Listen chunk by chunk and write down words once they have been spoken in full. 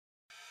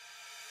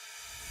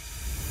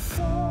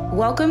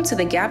Welcome to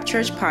the Gap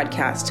Church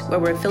podcast, where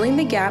we're filling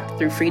the gap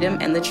through freedom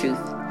and the truth.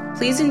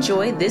 Please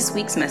enjoy this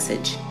week's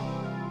message.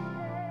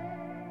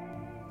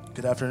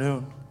 Good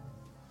afternoon.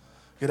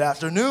 Good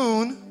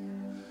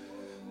afternoon.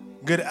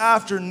 Good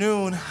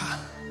afternoon.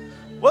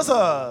 What's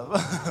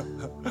up?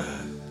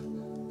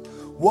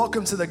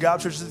 Welcome to the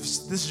Gap Church. If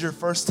this is your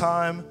first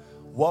time,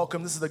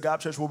 welcome. This is the Gap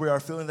Church, where we are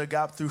filling the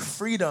gap through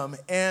freedom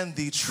and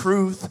the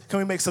truth. Can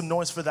we make some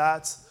noise for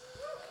that?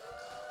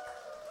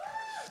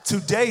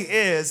 Today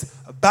is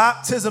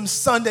Baptism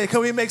Sunday.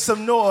 Can we make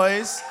some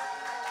noise?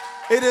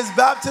 It is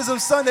Baptism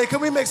Sunday. Can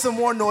we make some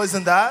more noise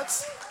than that?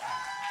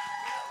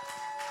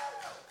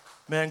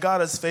 Man,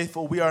 God is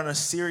faithful. We are in a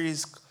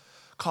series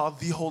called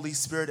The Holy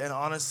Spirit, and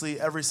honestly,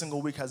 every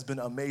single week has been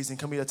amazing.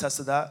 Can we attest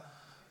to that?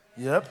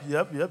 Yep.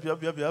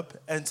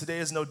 And today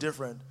is no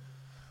different.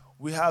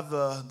 We have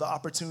the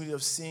opportunity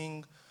of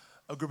seeing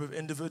a group of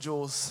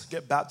individuals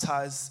get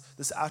baptized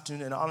this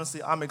afternoon, and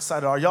honestly, I'm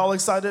excited. Are y'all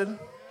excited?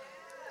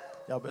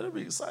 Y'all better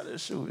be excited.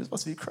 Shoot, it's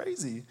supposed to be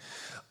crazy.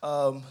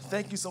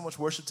 Thank you so much,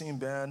 worship team,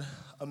 band.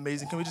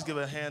 Amazing. Can we just give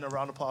a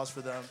round of applause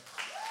for them?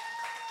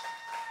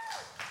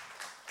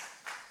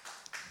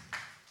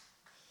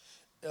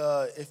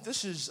 If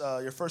this is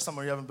your first time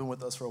or you haven't been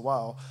with us for a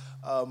while,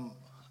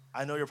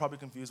 I know you're probably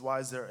confused. Why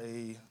is there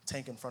a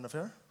tank in front of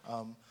here?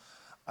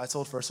 I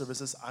told First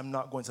Services I'm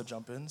not going to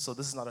jump in, so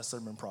this is not a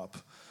sermon prop.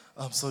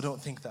 So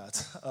don't think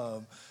that.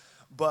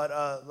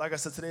 But like I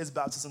said, today is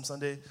Baptism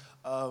Sunday.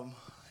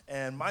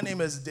 And my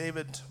name is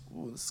David.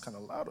 Ooh, this is kind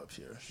of loud up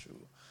here.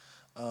 Shoot.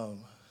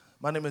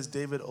 My name is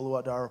David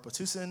Oluwadara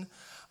Ropotusin.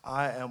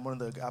 I am one of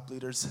the gap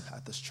leaders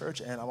at this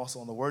church, and I'm also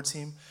on the word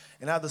team.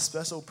 And I have the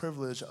special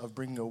privilege of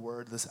bringing a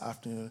word this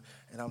afternoon,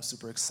 and I'm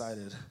super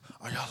excited.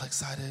 Are y'all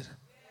excited?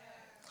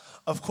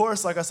 Of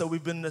course, like I said,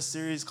 we've been in a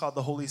series called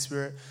The Holy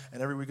Spirit,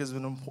 and every week has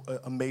been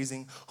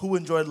amazing. Who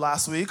enjoyed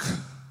last week?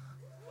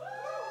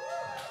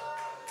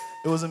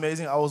 It was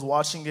amazing. I was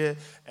watching it,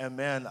 and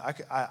man,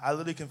 I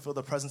literally can feel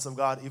the presence of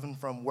God even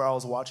from where I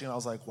was watching. I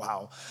was like,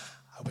 wow,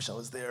 I wish I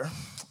was there.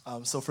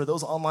 So for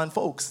those online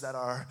folks that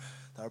are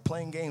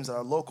playing games that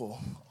are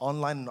local,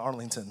 online in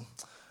Arlington,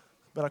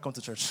 better come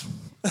to church.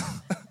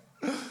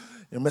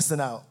 You're missing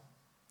out.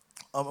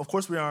 Of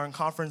course, we are in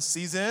conference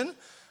season.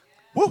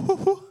 Woo, woo,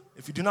 woo.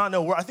 If you do not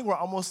know, I think we're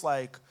almost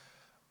like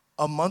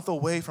a month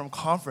away from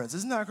conference.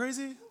 Isn't that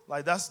crazy?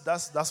 Like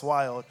that's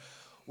wild.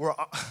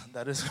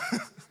 That is.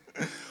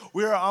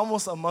 We are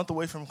almost a month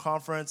away from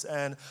conference,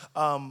 and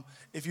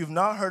if you've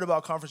not heard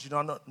about conference, you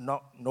don't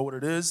know what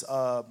it is.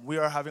 We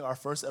are having our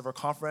first ever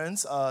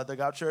conference, the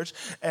Gap Church,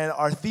 and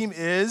our theme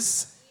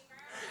is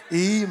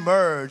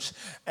Emerge.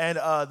 And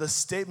the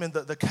statement,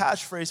 the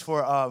catchphrase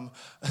for,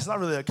 it's not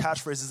really a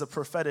catchphrase, it's a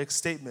prophetic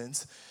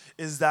statement,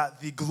 is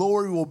that the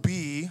glory will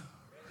be.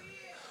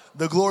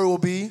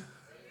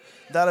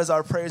 That is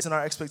our praise and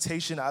our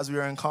expectation as we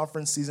are in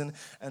conference season.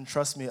 And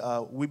trust me,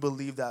 we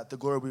believe that the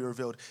glory will be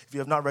revealed. If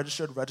you have not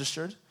register.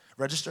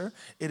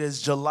 It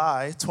is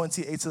July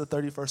 28th to the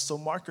 31st. So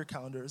mark your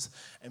calendars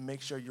and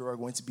make sure you are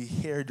going to be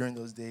here during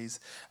those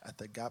days at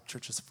the Gap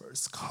Church's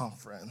first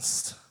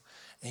conference.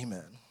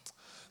 Amen.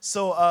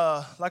 So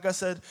like I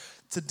said,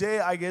 today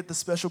I get the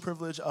special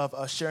privilege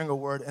of sharing a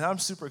word. And I'm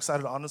super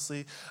excited,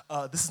 honestly.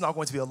 This is not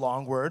going to be a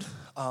long word.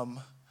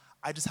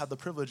 I just had the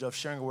privilege of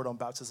sharing a word on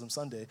Baptism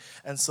Sunday,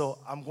 and so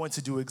I'm going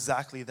to do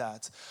exactly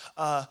that.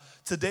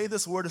 Today,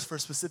 this word is for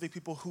specific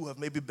people who have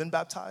maybe been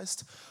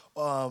baptized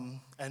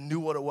and knew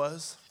what it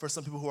was. For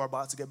some people who are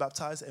about to get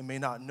baptized and may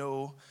not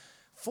know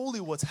fully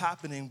what's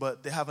happening,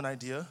 but they have an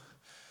idea.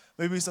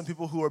 Maybe some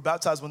people who were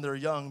baptized when they were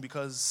young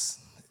because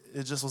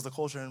it just was the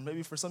culture, and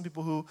maybe for some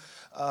people who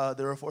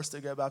they were forced to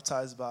get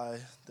baptized by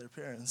their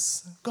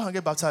parents. Go out and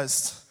get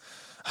baptized.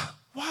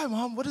 Why,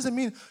 Mom? What does it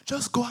mean?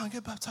 Just go out and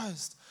get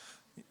baptized.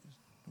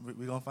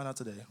 We're going to find out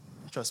today.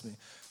 Trust me.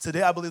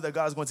 Today, I believe that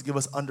God is going to give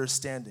us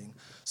understanding.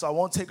 So I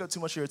won't take up too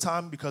much of your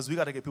time because we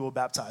got to get people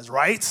baptized,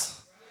 right?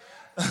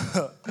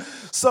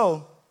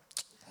 So,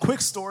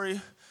 quick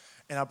story,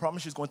 and I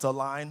promise you it's going to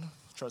align.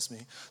 Trust me.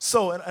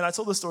 So, and I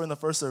told this story in the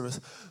first service.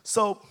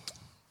 So,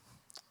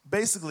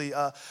 basically,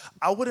 I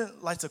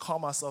wouldn't like to call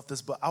myself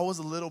this, but I was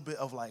a little bit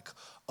of like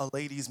a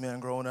ladies'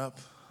 man growing up.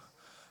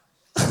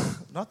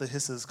 Not the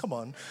hisses. Come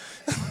on.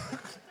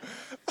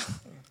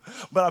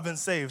 But I've been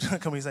saved.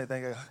 Can we say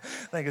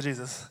thank you,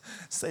 Jesus?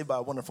 Saved by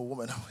a wonderful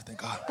woman. Oh, thank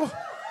God. Woo.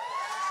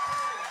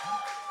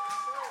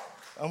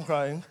 I'm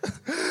crying.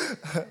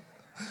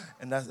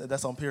 And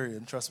that's on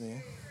period, trust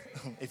me.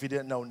 If you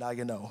didn't know, now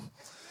you know.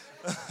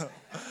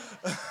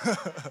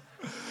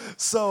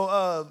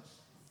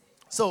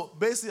 So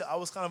basically, I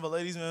was kind of a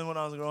ladies' man when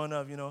I was growing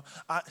up, you know.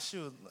 I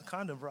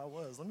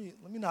was. Let me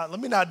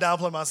not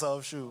downplay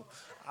myself, shoot.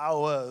 I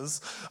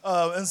was.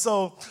 And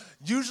so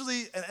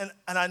usually,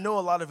 and I know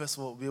a lot of us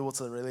will be able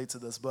to relate to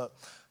this, but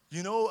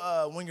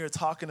When you're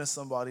talking to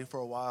somebody for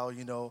a while,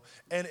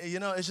 and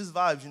it's just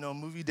vibes,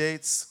 movie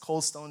dates,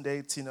 Cold Stone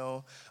dates,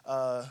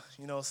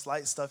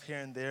 slight stuff here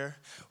and there.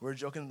 We were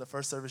joking in the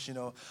first service,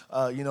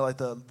 like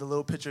the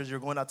little pictures, you're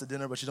going out to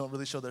dinner, but you don't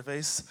really show their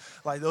face,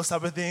 like those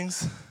type of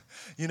things,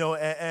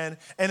 and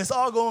it's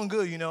all going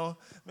good,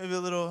 maybe a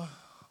little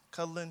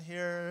cuddling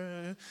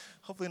here,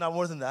 hopefully not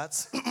more than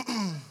that.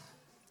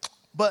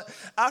 But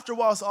after a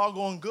while, it's all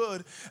going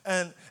good,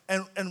 and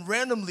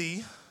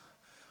randomly,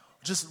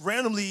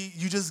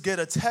 you just get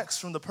a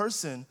text from the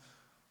person.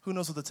 Who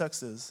knows what the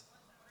text is?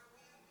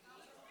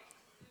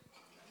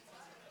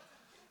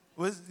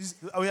 We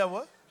have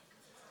what?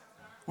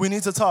 We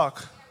need to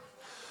talk.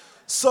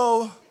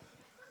 So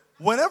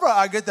whenever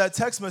I get that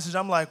text message,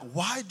 I'm like,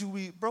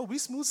 we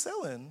smooth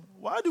sailing.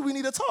 Why do we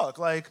need to talk?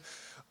 Like,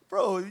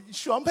 bro,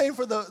 sure, I'm paying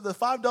for the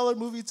 $5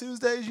 movie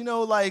Tuesdays,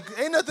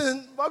 ain't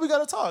nothing, why we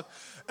gotta talk?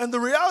 And the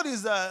reality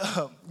is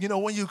that,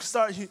 when you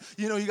start,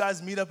 you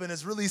guys meet up and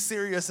it's really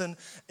serious and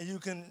you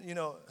can,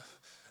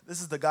 this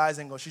is the guy's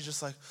angle. She's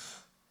just like,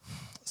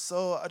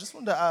 so I just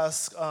wanted to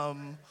ask,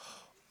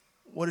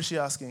 what is she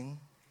asking?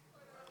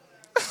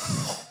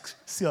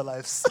 See our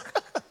lives.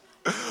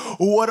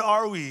 What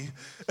are we?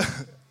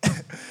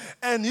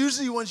 And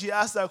usually when she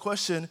asks that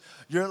question,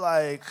 you're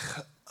like,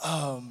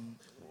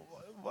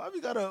 why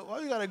we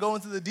gotta go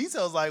into the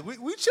details? Like,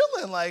 we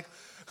chilling, like,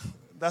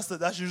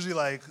 that's usually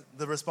like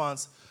the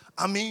response.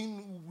 I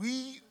mean,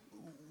 we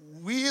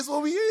is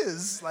what we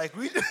is. Like,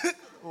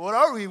 what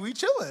are we? We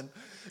chilling.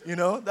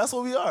 That's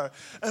what we are.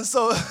 And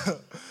so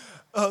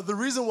the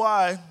reason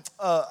why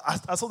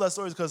I told that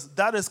story is because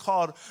that is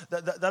called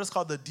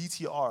the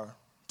DTR,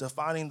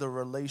 defining the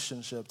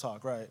relationship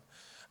talk, right?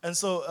 And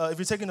so if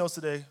you're taking notes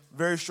today,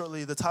 very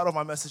shortly, the title of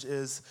my message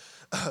is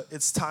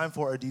It's Time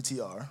for a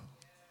DTR.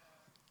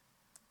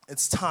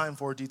 It's time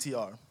for a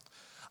DTR.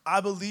 I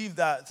believe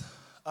that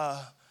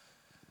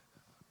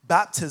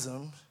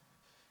baptism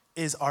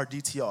is our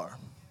DTR.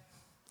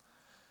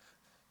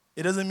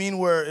 It doesn't mean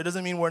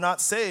we're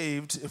not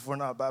saved if we're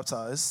not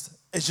baptized.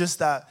 It's just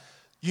that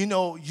you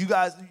know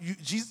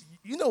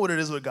what it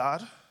is with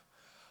God,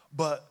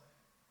 but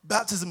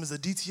baptism is a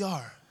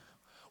DTR.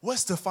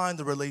 Let's define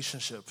the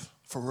relationship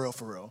for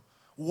real.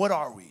 What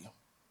are we?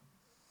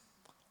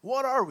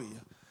 What are we?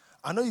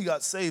 I know you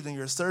got saved and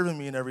you're serving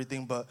me and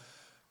everything, but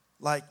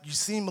like, you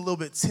seem a little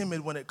bit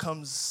timid when it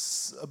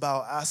comes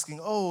about asking,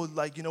 what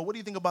do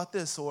you think about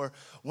this? Or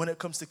when it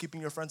comes to keeping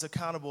your friends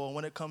accountable, or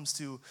when it comes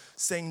to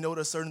saying no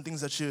to certain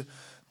things that you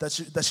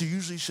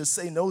usually should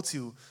say no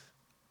to.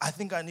 I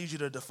think I need you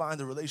to define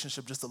the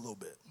relationship just a little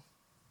bit.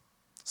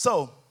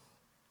 So,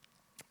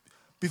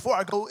 before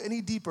I go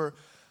any deeper,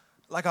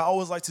 like I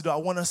always like to do, I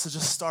want us to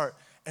just start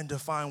and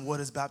define what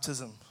is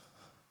baptism.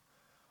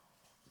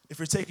 If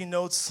you're taking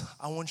notes,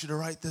 I want you to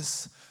write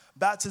this.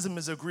 Baptism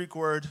is a Greek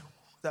word.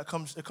 It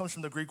comes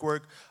from the Greek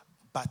word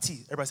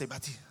bati. Everybody say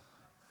bati.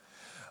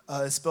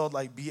 It's spelled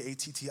like Batti.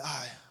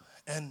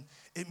 And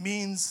it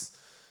means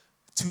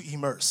to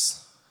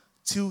immerse.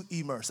 To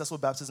immerse. That's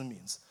what baptism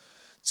means.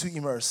 To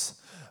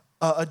immerse.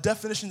 A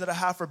definition that I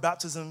have for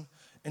baptism,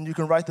 and you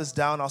can write this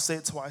down. I'll say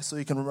it twice so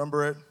you can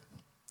remember it.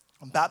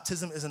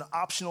 Baptism is an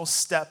optional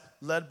step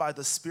led by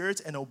the Spirit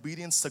and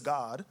obedience to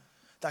God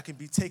that can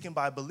be taken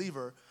by a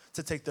believer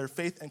to take their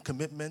faith and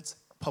commitment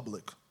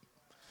public.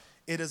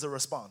 It is a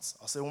response.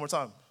 I'll say it one more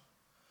time.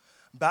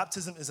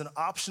 Baptism is an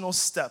optional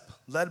step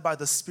led by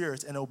the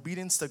Spirit and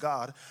obedience to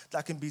God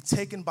that can be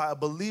taken by a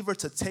believer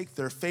to take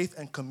their faith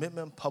and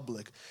commitment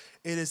public.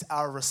 It is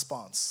our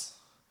response.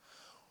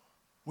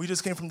 We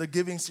just came from the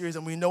giving series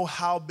and we know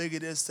how big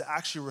it is to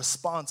actually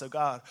respond to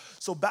God.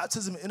 So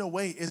baptism, in a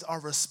way, is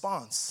our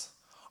response.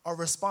 Our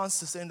response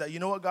to saying that, you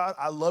know what, God,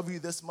 I love you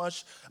this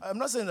much. I'm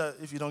not saying that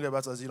if you don't get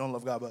baptized, you don't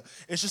love God, but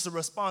it's just a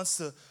response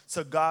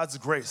to God's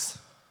grace,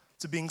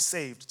 to being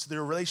saved, to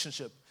their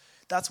relationship.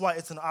 That's why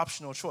it's an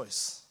optional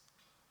choice.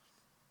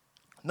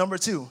 Number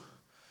 2,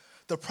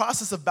 the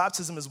process of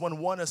baptism is when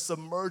one is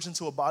submerged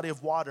into a body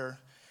of water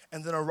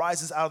and then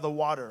arises out of the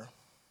water.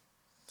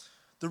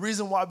 The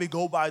reason why we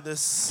go by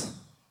this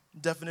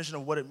definition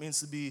of what it means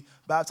to be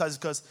baptized is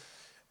because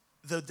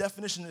the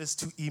definition is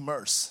to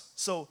immerse.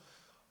 So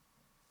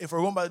if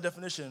we're going by the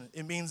definition,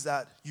 it means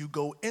that you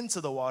go into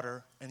the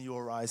water and you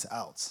arise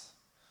out.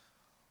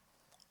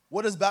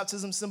 What does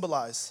baptism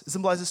symbolize? It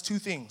symbolizes 2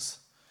 things.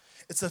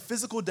 It's a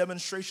physical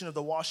demonstration of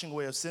the washing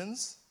away of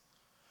sins.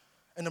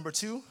 And number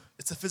 2,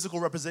 it's a physical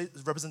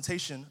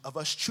representation of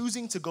us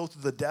choosing to go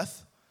through the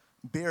death,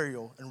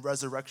 burial, and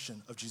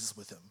resurrection of Jesus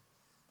with him.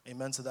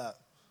 Amen to that.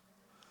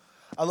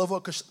 I love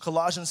what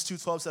Colossians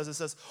 2:12 says. It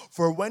says,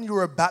 "For when you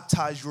were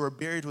baptized, you were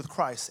buried with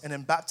Christ, and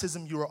in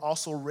baptism you were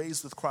also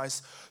raised with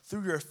Christ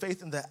through your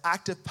faith in the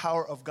active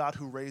power of God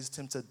who raised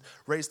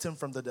him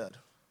from the dead."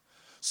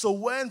 So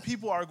when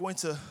people are going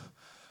to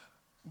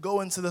go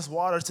into this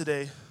water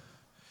today,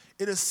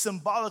 it is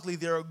symbolically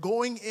they're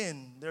going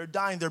in, they're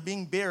dying, they're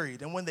being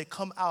buried, and when they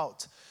come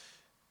out,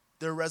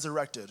 they're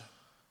resurrected.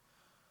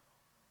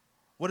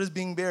 What is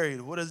being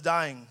buried? What is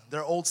dying?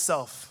 Their old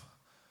self,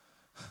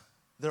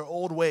 their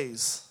old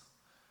ways.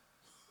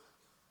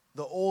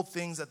 the old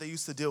things that they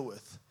used to deal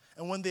with.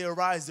 And when they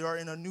arise, they are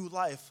in a new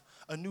life,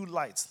 a new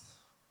light.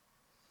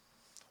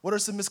 What are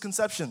some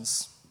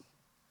misconceptions?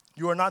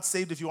 You are not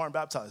saved if you aren't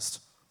baptized.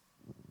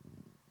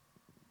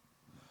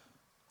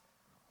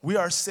 We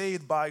are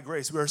saved by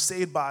grace. We are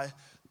saved by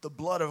the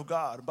blood of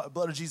God, by the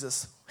blood of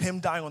Jesus, him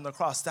dying on the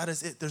cross. That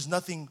is it. There's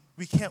nothing,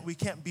 we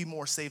can't be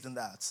more saved than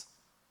that.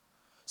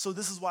 So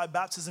this is why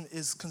baptism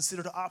is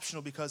considered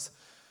optional, because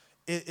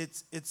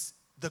it's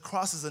the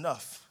cross is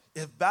enough.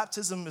 If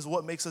baptism is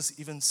what makes us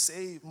even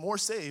more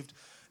saved,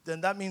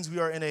 then that means we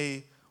are in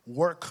a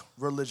work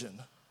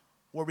religion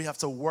where we have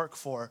to work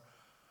for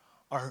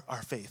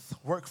our faith,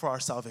 work for our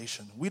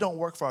salvation. We don't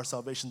work for our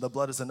salvation. The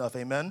blood is enough.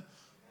 Amen?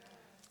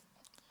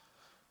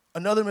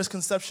 Another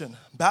misconception,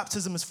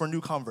 baptism is for new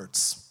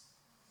converts.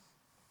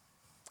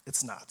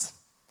 It's not.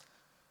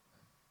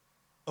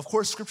 Of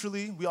course,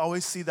 scripturally, we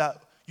always see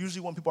that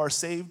usually when people are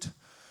saved,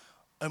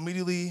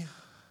 immediately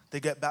they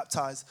get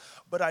baptized.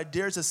 But I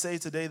dare to say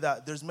today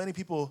that there's many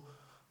people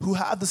who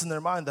have this in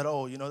their mind that,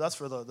 that's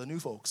for the new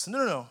folks.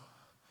 No.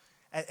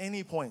 At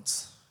any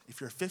point,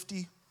 if you're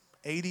 50,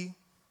 80,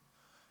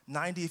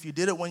 90, if you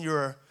did it when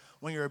you're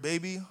a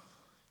baby,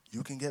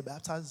 you can get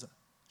baptized.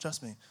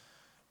 Trust me,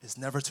 it's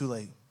never too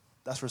late.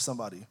 That's for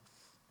somebody.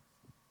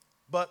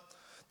 But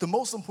the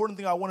most important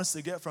thing I want us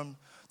to get from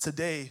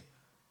today,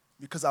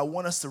 because I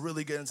want us to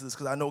really get into this,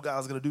 because I know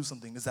God's going to do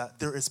something, is that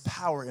there is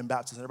power in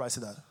baptism. Everybody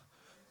say that.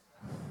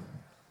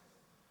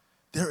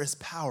 There is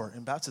power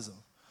in baptism.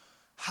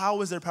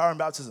 How is there power in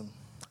baptism?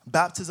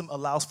 Baptism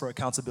allows for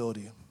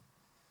accountability.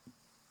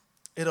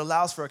 It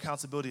allows for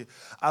accountability.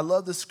 I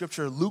love this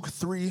scripture, Luke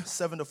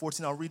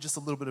 3:7-14. I'll read just a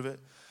little bit of it.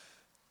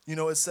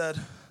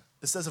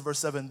 It says in verse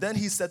 7, then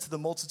he said to the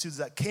multitudes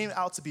that came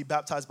out to be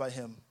baptized by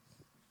him,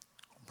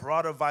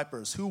 brood of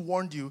vipers, who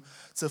warned you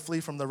to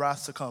flee from the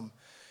wrath to come?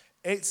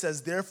 8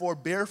 says, therefore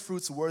bear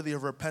fruits worthy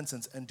of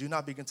repentance, and do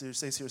not begin to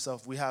say to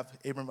yourself, we have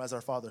Abram as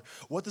our father.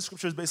 What the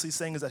scripture is basically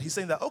saying is that he's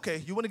saying that, okay,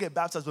 you want to get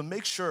baptized, but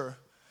make sure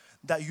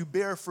that you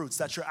bear fruits,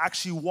 that you're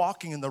actually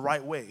walking in the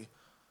right way.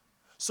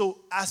 So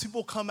as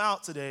people come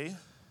out today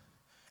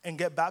and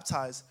get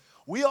baptized,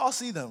 we all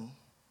see them.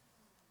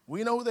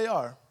 We know who they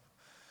are.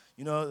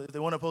 If they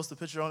want to post a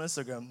picture on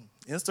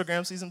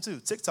Instagram sees them too.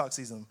 TikTok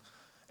sees them.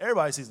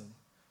 Everybody sees them.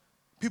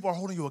 People are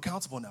holding you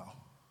accountable now.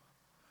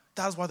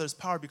 That is why there's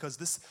power, because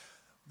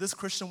this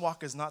Christian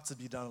walk is not to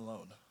be done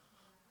alone.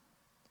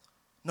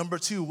 Number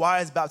 2, why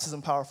is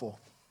baptism powerful?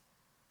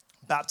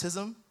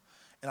 Baptism,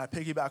 and I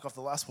piggyback off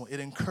the last one, it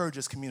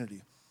encourages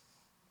community.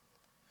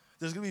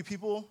 There's going to be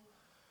people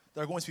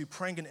that are going to be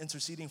praying and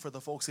interceding for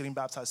the folks getting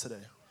baptized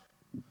today.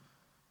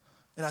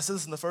 And I said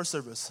this in the first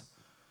service.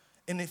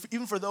 And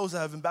even for those that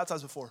have been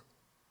baptized before,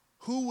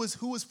 who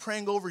was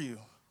praying over you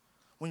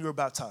when you were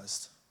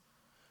baptized?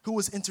 Who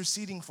was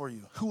interceding for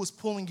you? Who was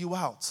pulling you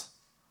out?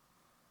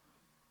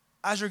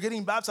 As you're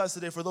getting baptized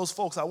today, for those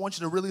folks, I want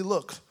you to really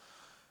look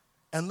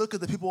at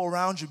the people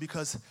around you,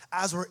 because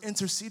as we're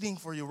interceding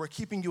for you, we're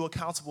keeping you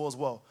accountable as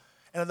well.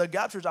 And at the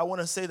Gap Church, I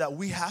want to say that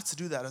we have to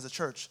do that as a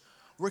church.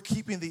 We're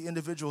keeping the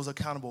individuals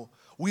accountable.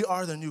 We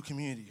are the new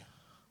community.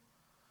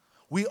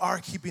 We are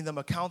keeping them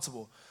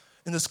accountable.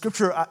 In the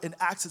scripture, in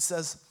Acts, it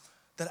says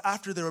that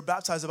after they were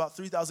baptized, about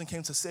 3,000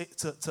 came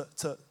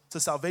to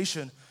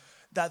salvation,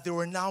 that they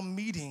were now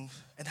meeting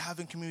and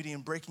having community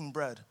and breaking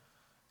bread.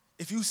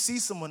 If you see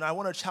someone, I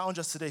want to challenge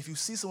us today, if you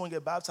see someone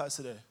get baptized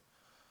today,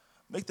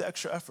 make the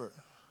extra effort.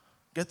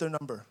 Get their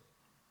number.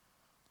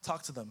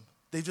 Talk to them.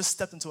 They've just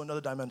stepped into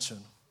another dimension.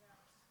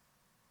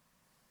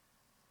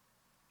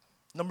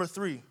 Number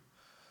 3,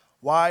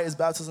 why is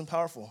baptism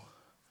powerful?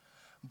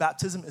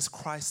 Baptism is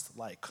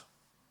Christ-like.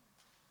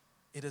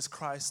 It is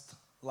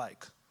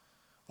Christ-like.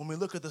 When we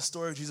look at the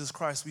story of Jesus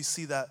Christ, we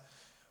see that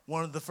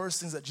one of the first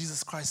things that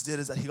Jesus Christ did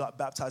is that he got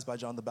baptized by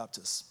John the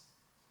Baptist.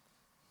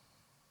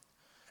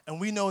 And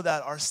we know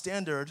that our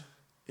standard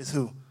is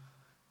who?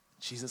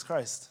 Jesus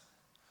Christ.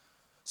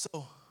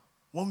 So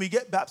when we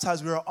get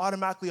baptized, we are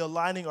automatically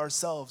aligning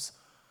ourselves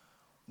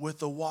with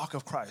the walk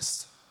of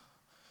Christ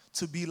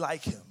to be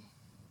like him.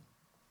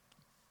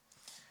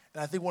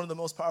 And I think one of the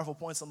most powerful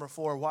points, number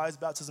 4, why is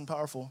baptism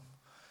powerful,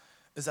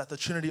 is that the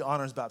Trinity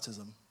honors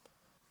baptism.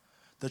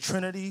 The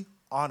Trinity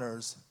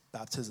honors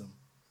baptism.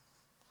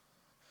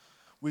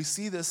 We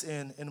see this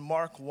in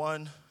Mark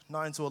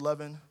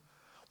 1:9-11.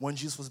 When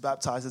Jesus was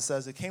baptized, it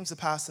says, it came to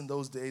pass in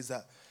those days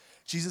that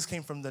Jesus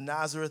came from the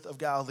Nazareth of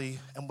Galilee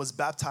and was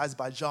baptized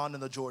by John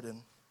in the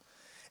Jordan.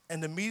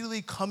 And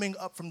immediately coming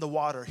up from the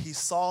water, he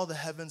saw the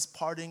heavens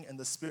parting and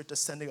the Spirit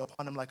descending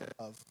upon him like a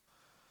dove.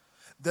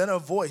 Then a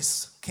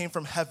voice came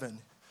from heaven,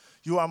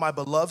 you are my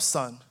beloved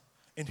Son,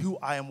 in whom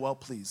I am well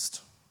pleased.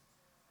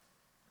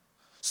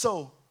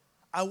 So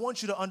I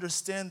want you to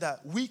understand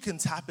that we can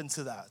tap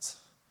into that.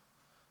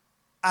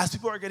 As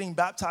people are getting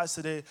baptized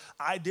today,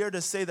 I dare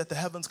to say that the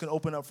heavens can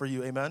open up for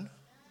you. Amen?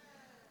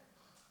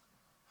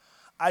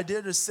 I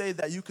dare to say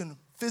that you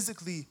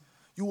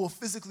will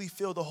physically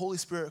feel the Holy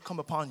Spirit come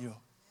upon you.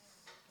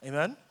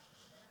 Amen?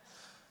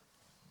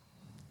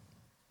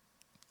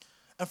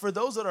 And for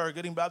those that are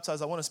getting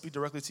baptized, I want to speak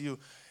directly to you.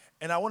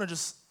 And I want to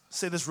just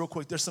say this real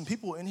quick. There's some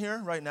people in here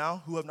right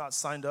now who have not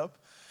signed up.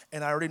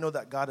 And I already know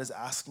that God is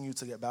asking you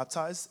to get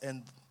baptized.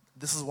 And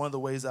this is one of the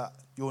ways that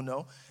you'll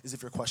know is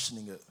if you're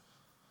questioning it.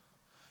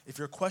 If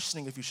you're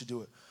questioning if you should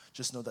do it,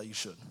 just know that you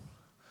should.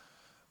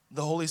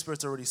 The Holy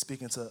Spirit's already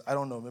speaking to, I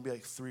don't know, maybe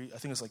like three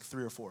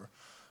or four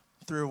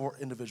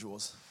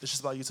individuals. It's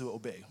just about you to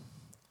obey.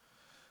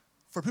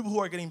 For people who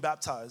are getting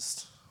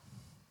baptized,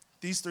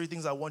 these 3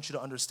 things I want you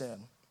to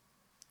understand.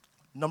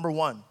 Number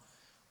 1,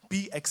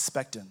 be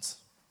expectant.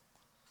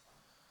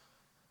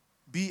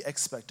 Be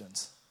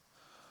expectant.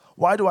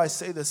 Why do I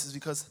say this? Is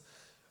because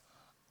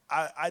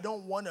I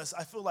don't want us,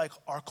 I feel like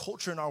our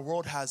culture and our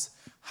world has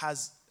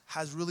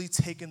really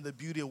taken the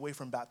beauty away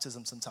from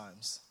baptism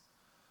sometimes.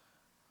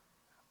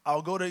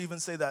 I'll go to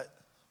even say that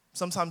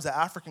sometimes the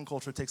African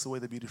culture takes away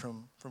the beauty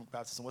from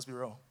baptism. Let's be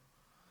real.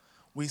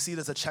 We see it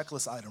as a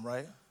checklist item,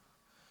 right?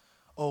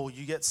 Oh,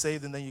 you get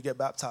saved and then you get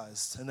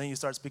baptized. And then you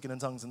start speaking in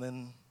tongues and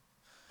then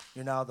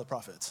you're now the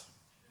prophet.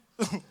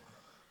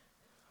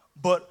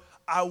 But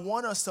I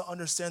want us to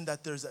understand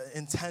that there's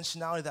an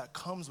intentionality that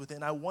comes with it.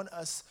 And I want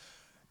us,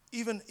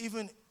 even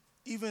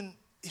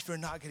if you're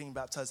not getting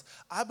baptized,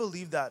 I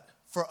believe that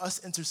for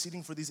us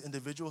interceding for these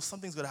individuals,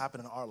 something's going to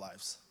happen in our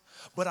lives.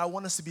 But I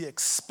want us to be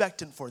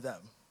expectant for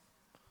them.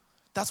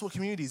 That's what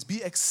community is.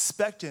 Be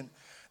expectant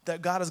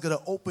that God is going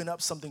to open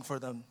up something for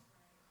them.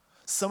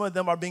 Some of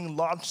them are being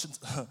launched.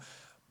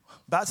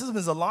 Baptism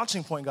is a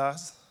launching point,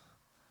 guys.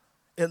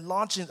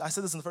 I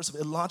said this in the first,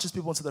 it launches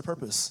people into their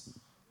purpose.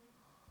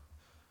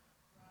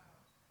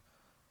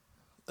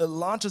 It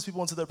launches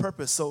people into their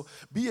purpose. So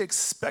be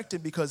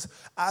expectant, because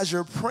as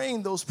you're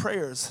praying those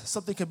prayers,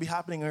 something can be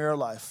happening in your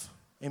life.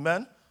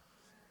 Amen?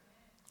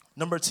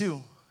 Number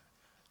 2,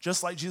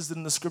 just like Jesus did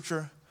in the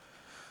scripture,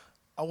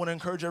 I want to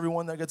encourage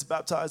everyone that gets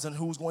baptized and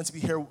who's going to be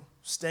here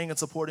staying and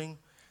supporting,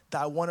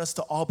 that I want us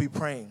to all be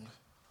praying.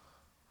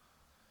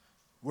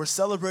 We're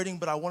celebrating,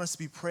 but I want us to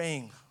be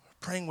praying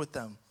with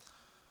them.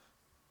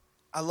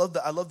 I love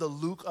the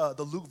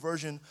Luke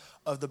version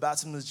of the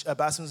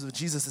baptisms of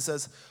Jesus. It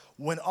says,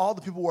 when all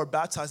the people were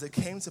baptized, it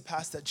came to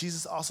pass that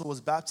Jesus also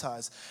was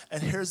baptized.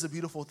 And here's the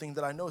beautiful thing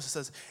that I noticed. It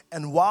says,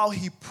 and while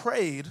he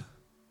prayed,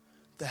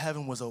 the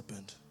heaven was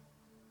opened.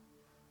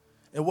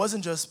 It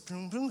wasn't just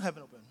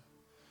heaven open.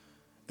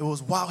 It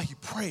was while he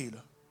prayed.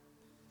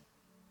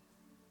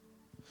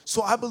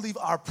 So I believe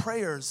our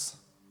prayers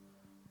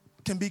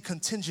can be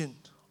contingent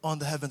on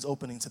the heavens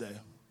opening today.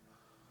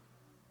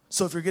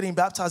 So if you're getting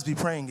baptized, be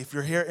praying. If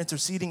you're here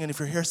interceding and if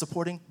you're here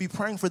supporting, be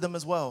praying for them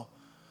as well.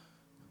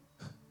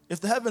 If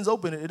the heavens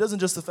open, it doesn't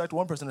just affect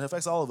one person, it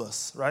affects all of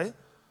us, right?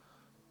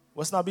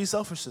 Let's not be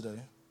selfish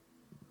today.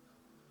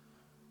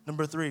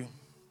 Number 3,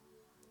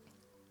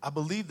 I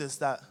believe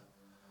and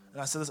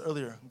I said this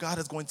earlier, God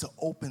is going to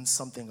open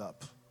something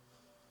up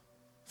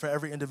for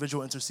every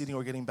individual interceding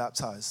or getting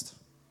baptized.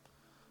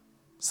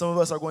 Some of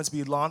us are going to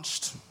be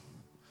launched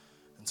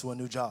into a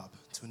new job,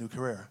 to a new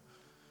career,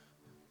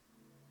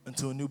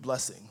 into a new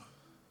blessing.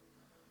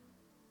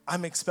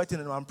 I'm expecting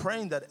and I'm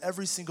praying that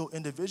every single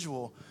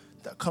individual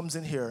that comes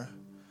in here,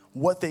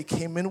 what they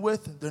came in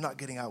with, they're not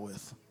getting out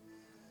with.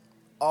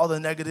 All the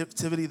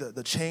negativity,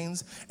 the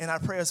chains, and I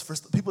pray as for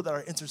people that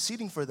are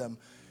interceding for them,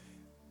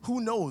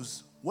 who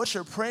knows what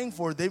you're praying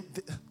for, they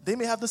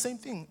may have the same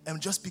thing,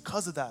 and just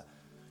because of that,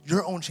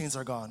 your own chains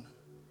are gone.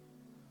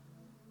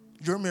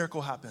 Your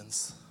miracle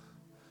happens.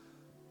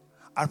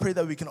 I pray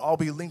that we can all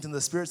be linked in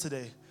the Spirit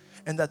today,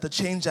 and that the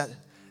change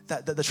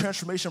that the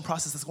transformation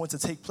process that's going to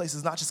take place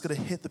is not just going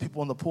to hit the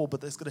people in the pool,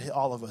 but it's going to hit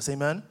all of us.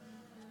 Amen?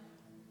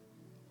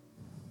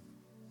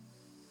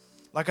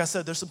 Like I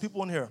said, there's some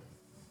people in here.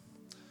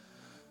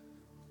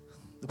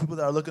 The people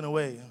that are looking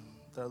away,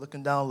 that are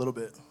looking down a little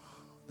bit,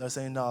 they're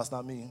saying, no, it's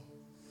not me.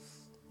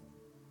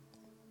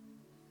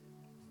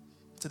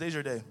 Today's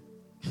your day.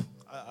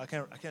 I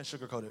can't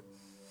sugarcoat it.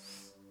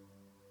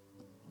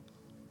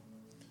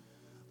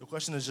 The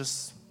question is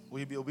just, will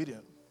you be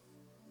obedient?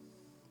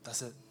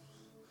 That's it.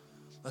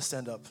 Let's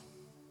stand up.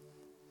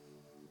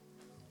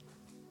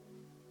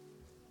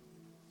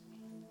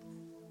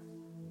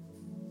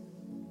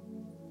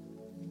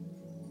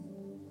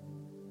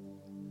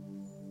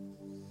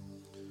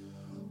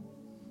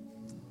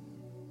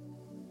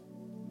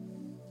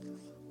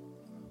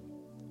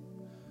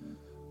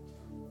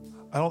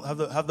 I don't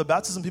have the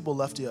baptism people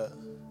left yet.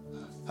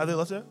 Have they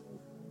left yet?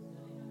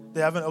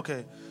 They haven't?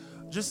 Okay.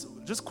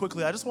 Just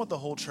quickly, I just want the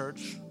whole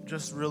church,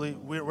 just really,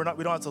 we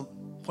don't have to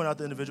point out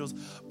the individuals,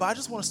 but I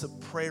just want us to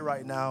pray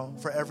right now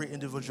for every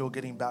individual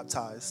getting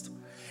baptized.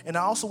 And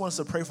I also want us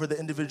to pray for the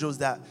individuals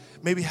that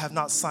maybe have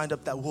not signed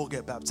up that will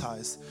get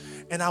baptized.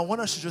 And I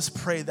want us to just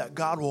pray that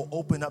God will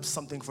open up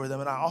something for them.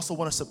 And I also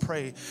want us to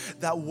pray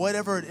that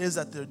whatever it is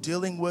that they're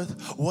dealing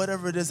with,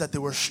 whatever it is that they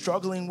were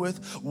struggling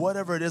with,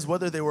 whatever it is,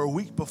 whether they were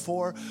weak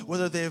before,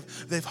 whether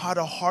they've had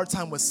a hard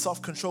time with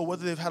self-control,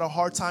 whether they've had a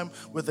hard time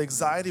with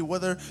anxiety,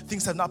 whether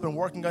things have not been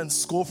working in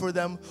school for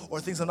them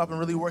or things have not been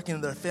really working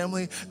in their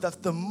family,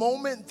 that the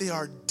moment they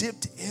are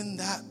dipped in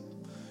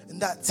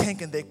that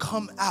tank and they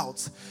come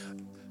out,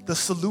 the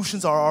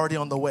solutions are already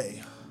on the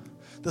way.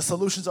 The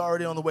solutions are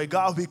already on the way.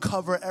 God, we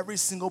cover every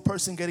single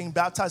person getting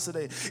baptized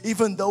today,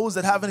 even those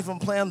that haven't even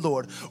planned,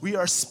 Lord. We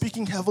are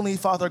speaking, Heavenly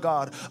Father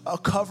God, a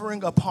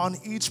covering upon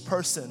each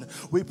person.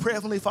 We pray,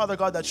 Heavenly Father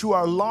God, that you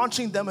are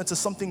launching them into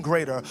something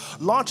greater,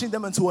 launching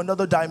them into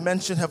another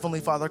dimension,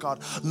 Heavenly Father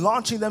God,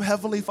 launching them,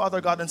 Heavenly Father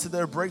God, into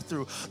their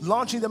breakthrough,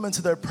 launching them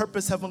into their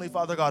purpose, Heavenly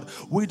Father God.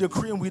 We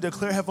decree and we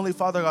declare, Heavenly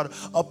Father God,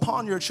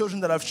 upon your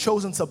children that have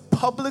chosen to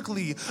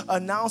publicly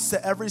announce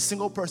to every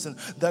single person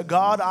that,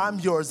 God, I'm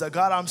yours, that,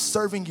 God, I'm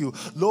serving you.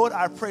 Lord,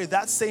 I pray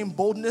that same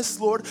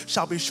boldness, Lord,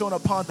 shall be shown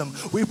upon them.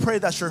 We pray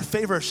that your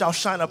favor shall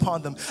shine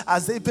upon them.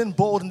 As they've been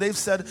bold and they've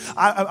said,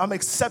 I'm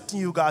accepting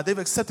you, God. They've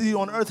accepted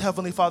you on earth,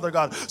 Heavenly Father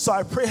God. So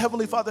I pray,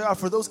 Heavenly Father God,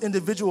 for those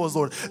individuals,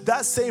 Lord,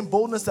 that same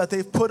boldness that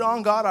they've put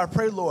on, God, I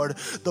pray, Lord,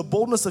 the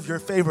boldness of your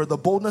favor, the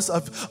boldness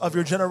of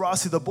your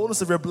generosity, the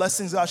boldness of your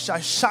blessings, God, shall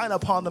shine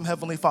upon them,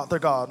 Heavenly Father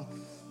God.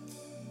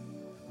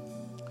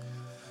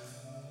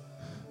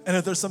 And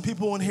if there's some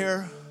people in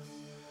here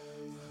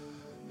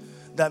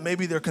that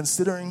maybe they're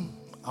considering,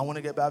 I want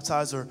to get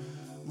baptized, or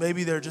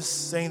maybe they're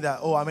just saying that,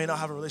 I may not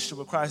have a relationship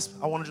with Christ.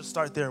 I want to just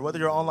start there, whether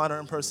you're online or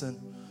in person.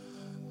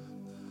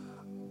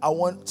 I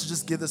want to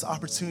just give this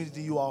opportunity to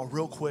you all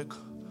real quick.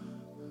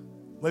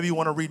 Maybe you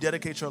want to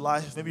rededicate your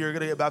life. Maybe you're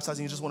going to get baptized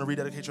and you just want to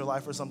rededicate your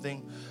life or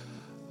something.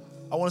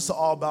 I want us to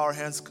all bow our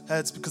heads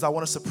because I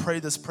want us to pray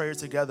this prayer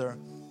together.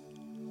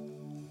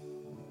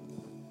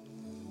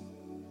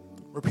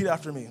 Repeat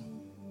after me.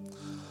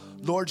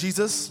 Lord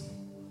Jesus,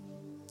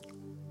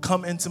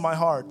 come into my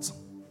heart.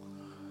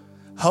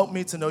 Help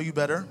me to know you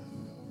better.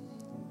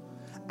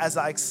 As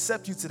I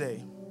accept you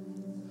today,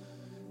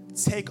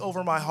 take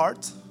over my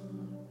heart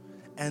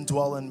and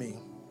dwell in me.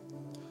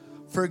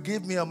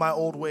 Forgive me of my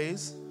old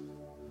ways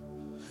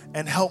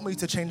and help me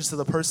to change into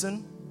the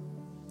person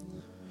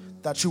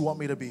that you want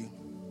me to be.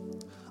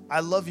 I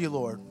love you,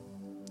 Lord,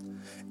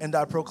 and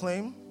I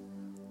proclaim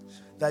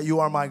that you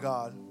are my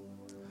God.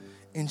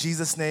 In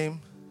Jesus'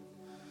 name,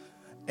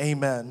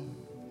 amen.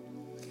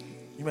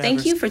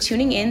 Thank you for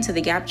tuning in to the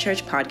Gap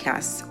Church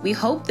podcast. We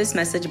hope this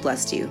message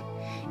blessed you.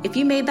 If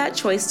you made that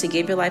choice to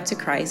give your life to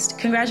Christ,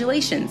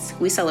 congratulations.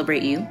 We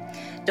celebrate you.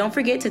 Don't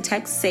forget to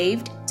text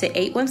SAVED to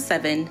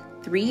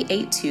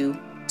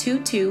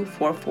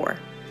 817-382-2244.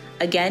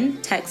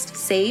 Again, text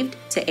SAVED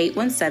to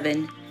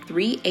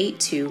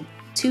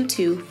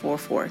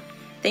 817-382-2244.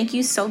 Thank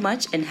you so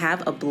much and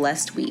have a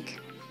blessed week.